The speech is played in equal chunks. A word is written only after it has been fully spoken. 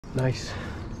Nice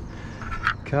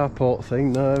carport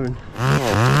thing there and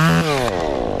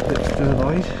bits to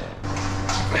avoid.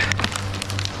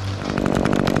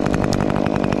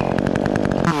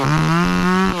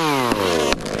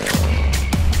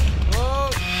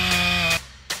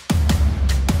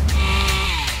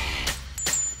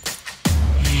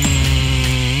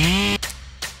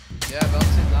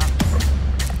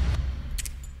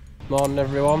 Morning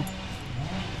everyone,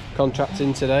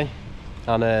 contracting today,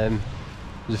 and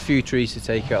there's a few trees to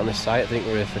take out on this site. I think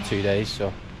we're here for 2 days,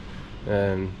 so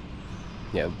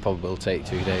yeah, it probably will take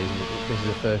 2 days. This is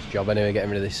the first job anyway,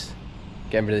 getting rid of this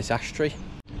ash tree.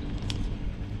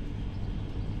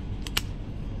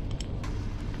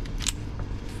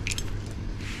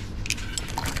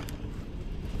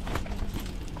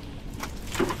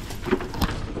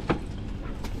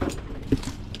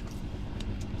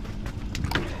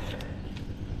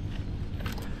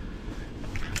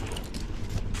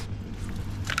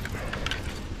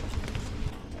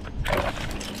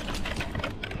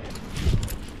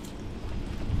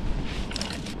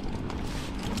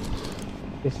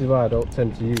 This is why I don't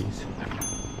tend to use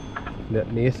the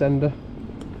knee ascender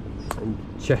and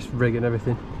chest rig and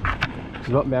everything. It's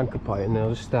not my anchor point and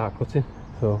I'll just start cutting.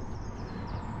 So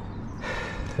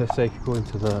for the sake of going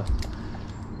to the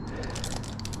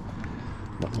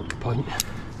not much point.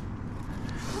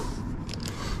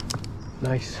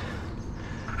 Nice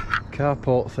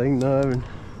carport thing there and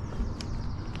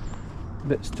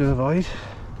bits to avoid.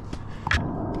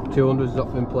 200's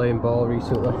not been playing ball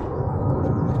recently.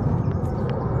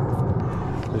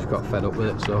 Just got fed up with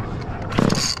it, so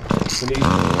we need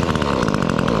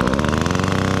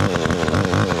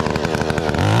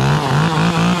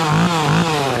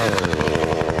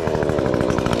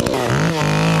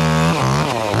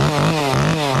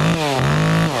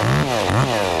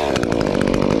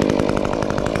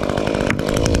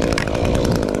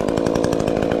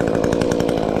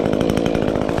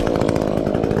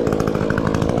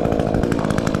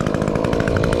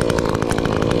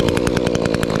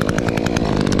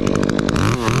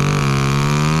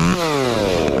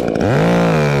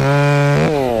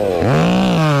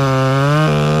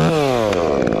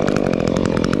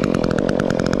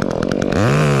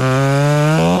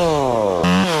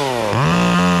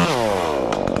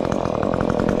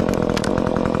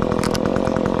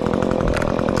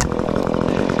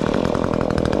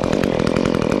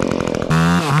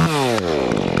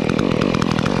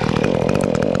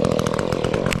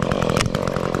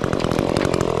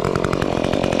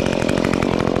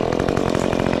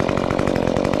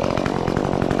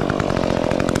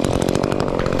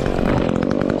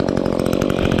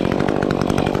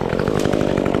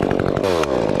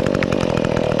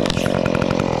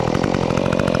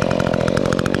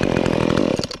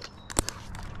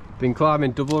been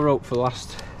climbing double rope for the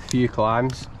last few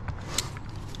climbs.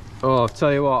 Oh, I'll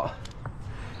tell you what,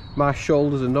 my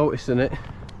shoulders are noticing it.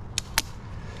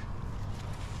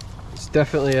 It's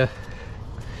definitely a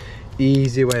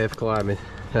easy way of climbing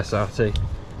SRT.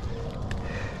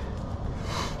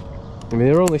 I mean,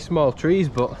 they're only small trees,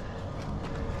 but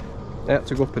I had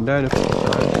to go up and down a few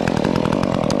times.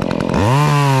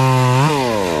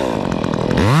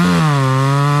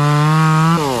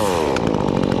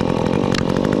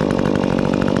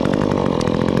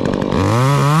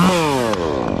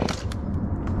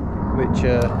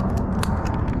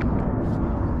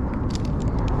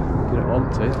 Didn't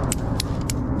want to.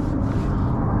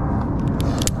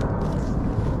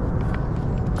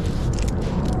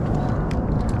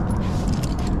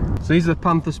 So these are the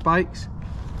panther spikes.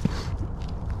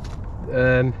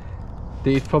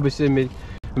 You've probably seen me.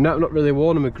 I've not really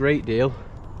worn them a great deal,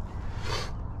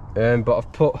 but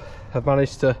I've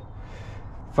managed to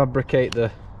fabricate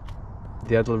the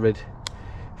Edelrid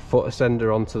foot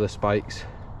ascender onto the spikes.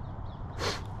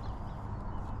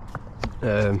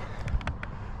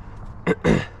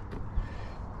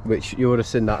 Which you would have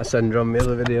seen that ascender on my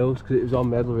other videos because it was on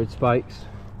my Edelrid spikes,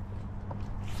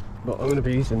 but I'm going to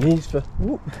be using these for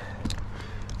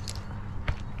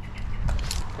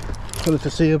the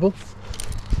foreseeable.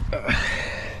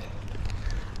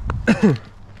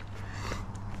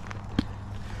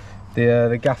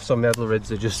 The gaffs on my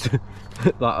Edelrids are just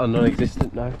that are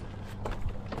non-existent now.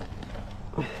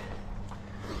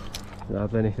 Don't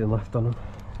have anything left on them.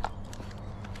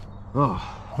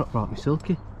 Oh, that brought me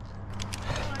silky.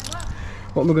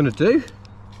 What am I going to do?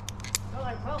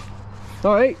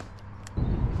 Alright.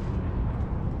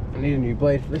 I need a new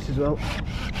blade for this as well.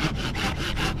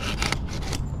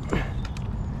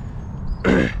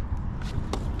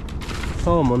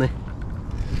 Oh, money.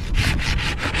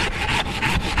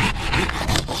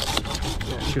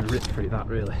 Yeah, I should rip through that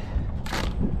really.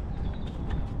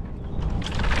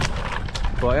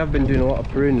 but I have been doing a lot of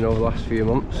pruning over the last few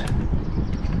months,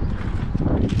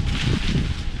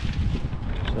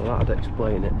 so that'd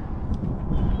explain it.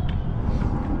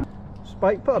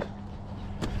 Spike pod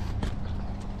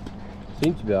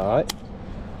seemed to be alright.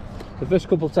 The first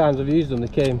couple of times I've used them, I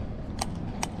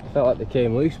felt like they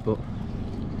came loose, but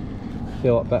I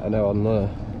feel a lot better now on there.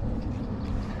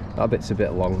 That bit's a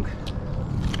bit long.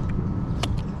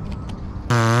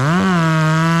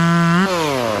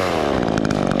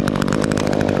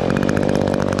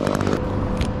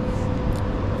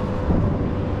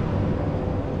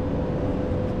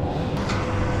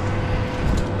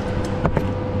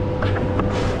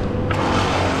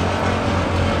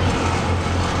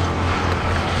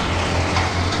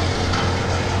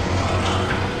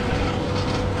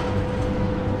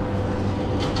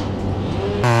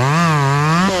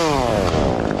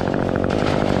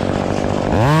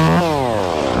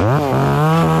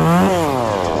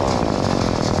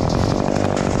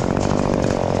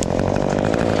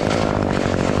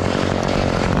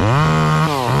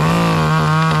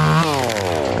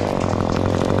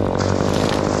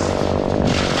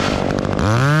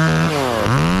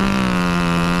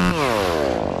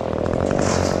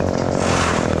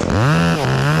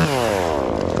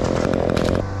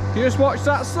 You just watch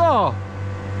that saw.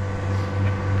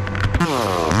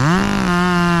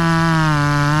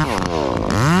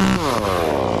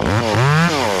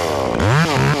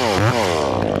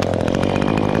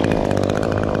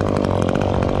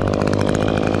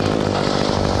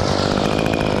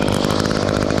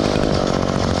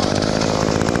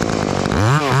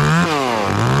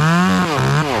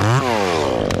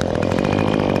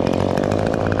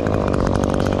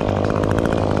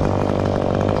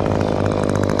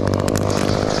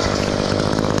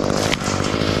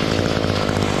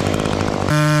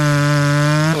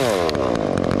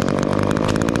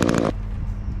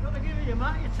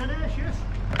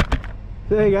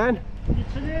 Say again. You're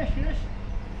tenacious.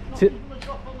 Not going to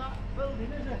drop on that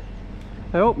building, is it?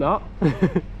 I hope not. I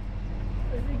think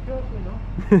hopefully not.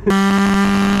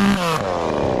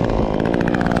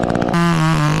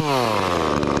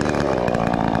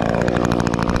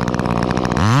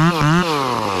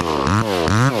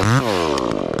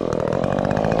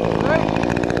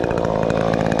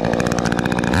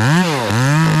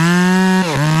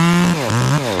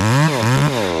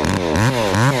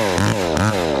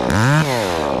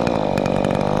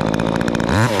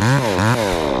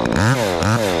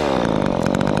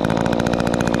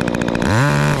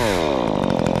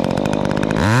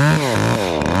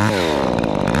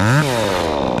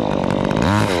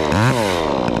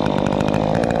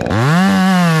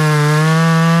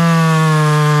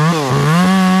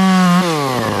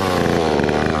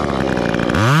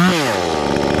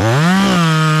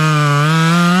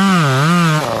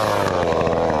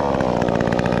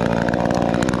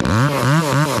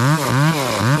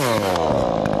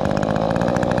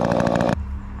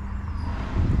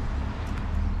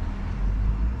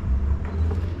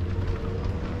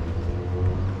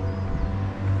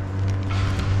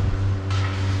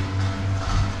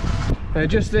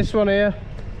 Just this one here.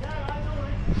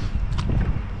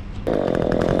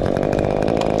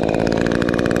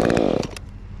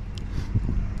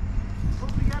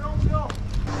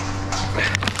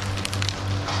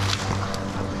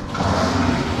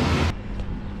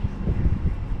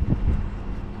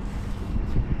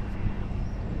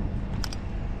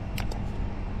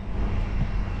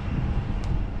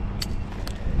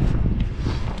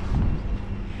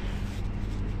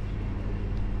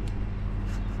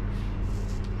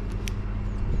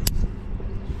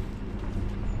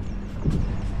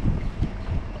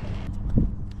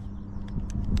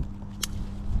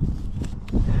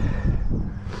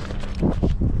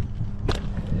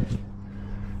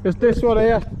 Just this one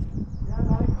here.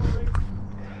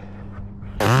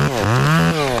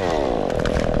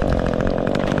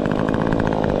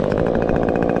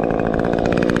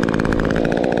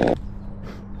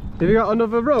 Have you got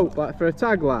another rope, like for a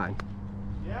tag line?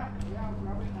 Yeah, I'll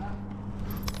grab it now.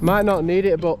 Might not need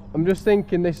it, but I'm just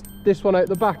thinking this one out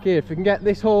the back here, if we can get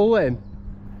this hole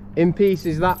in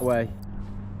pieces that way,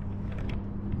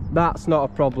 that's not a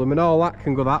problem, and all that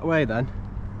can go that way then.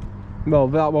 Well,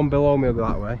 that one below me will go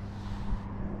that way.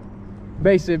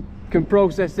 Basically, can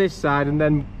process this side and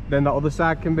then that other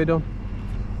side can be done.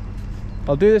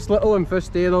 I'll do this little one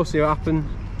first here though, see what happens.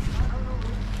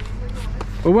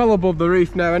 We're well above the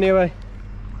roof now anyway,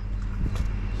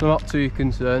 so not too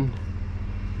concerned.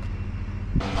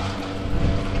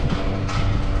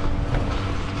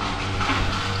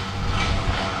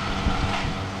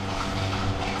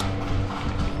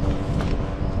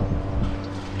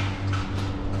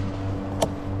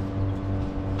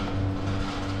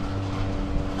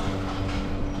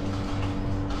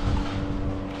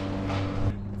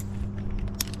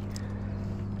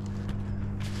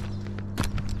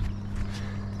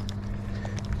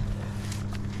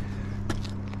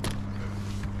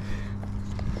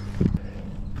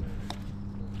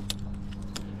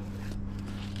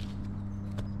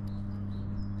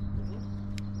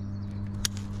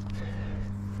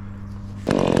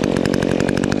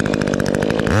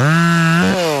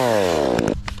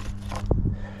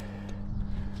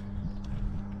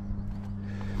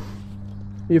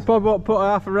 You probably won't put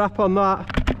half a wrap on that.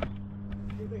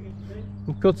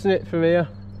 I'm cutting it from here.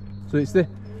 So it's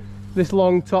this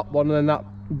long top one and then that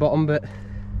bottom bit.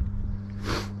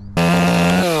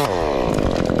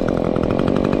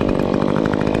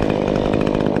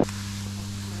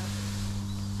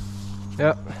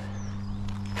 Yep.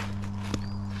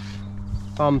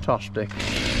 Fantastic.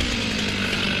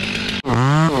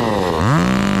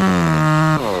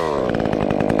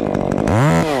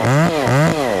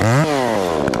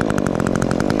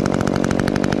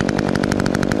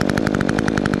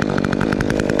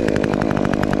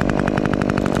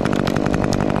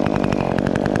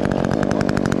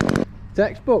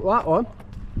 Textbook, that one.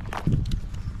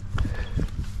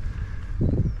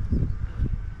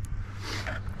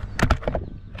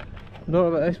 I don't know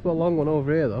about this one, long one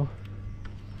over here though.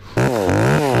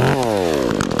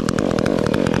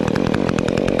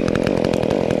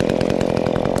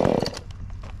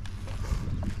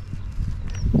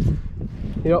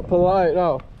 You not pull that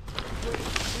out now?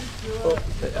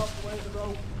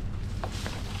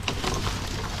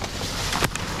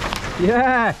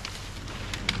 Yeah!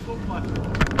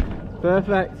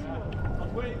 Perfect.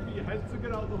 I'm waiting for your head to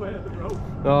get out of the way of the rope.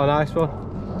 Oh, nice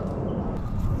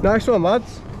one. Nice one,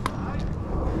 lads.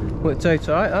 Well, it tastes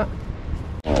alright, that.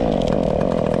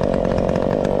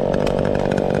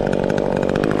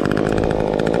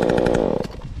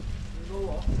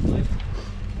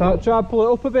 Now, try and pull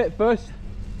it up a bit first.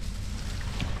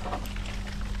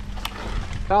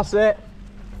 That's it.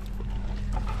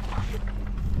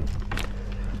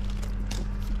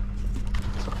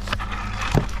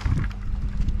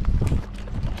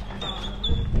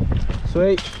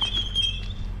 Sweet.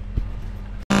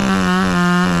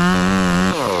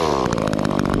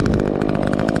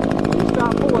 You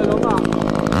start pulling on that.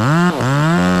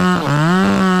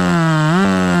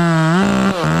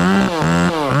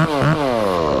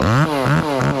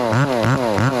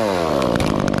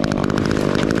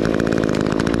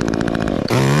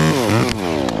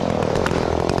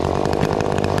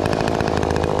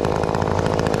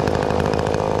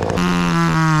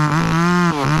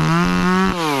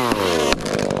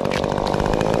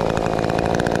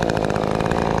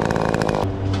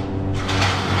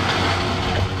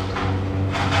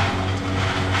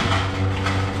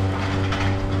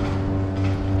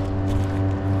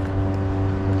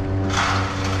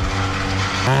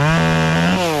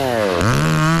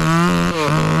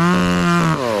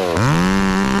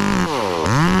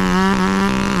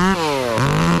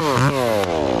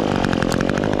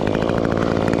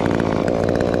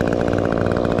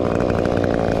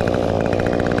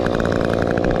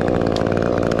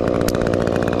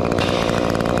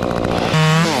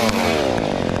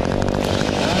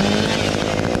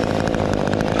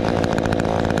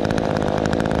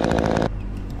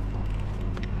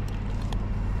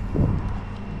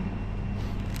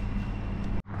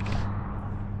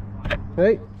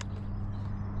 Hey.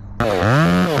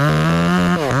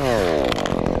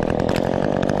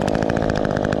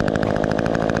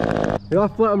 You'll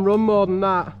have to let them run more than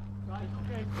that. Right,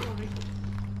 okay, sorry.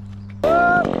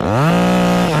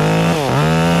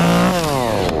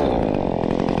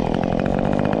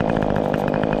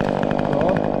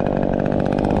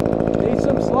 Need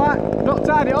some slack. Not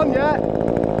tied it on yet.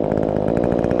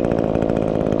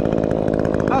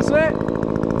 That's it.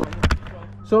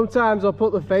 Sometimes I'll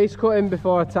put the face cut in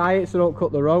before I tie it so I don't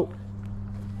cut the rope.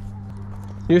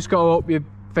 You just gotta hope your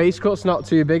face cut's not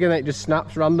too big and it just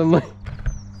snaps randomly.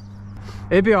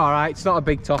 It'll be alright, it's not a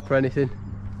big top or anything.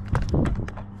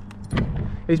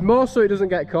 It's more so it doesn't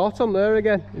get caught on there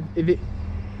again. If it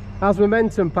has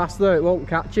momentum past there, it won't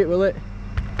catch it, will it?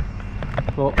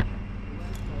 But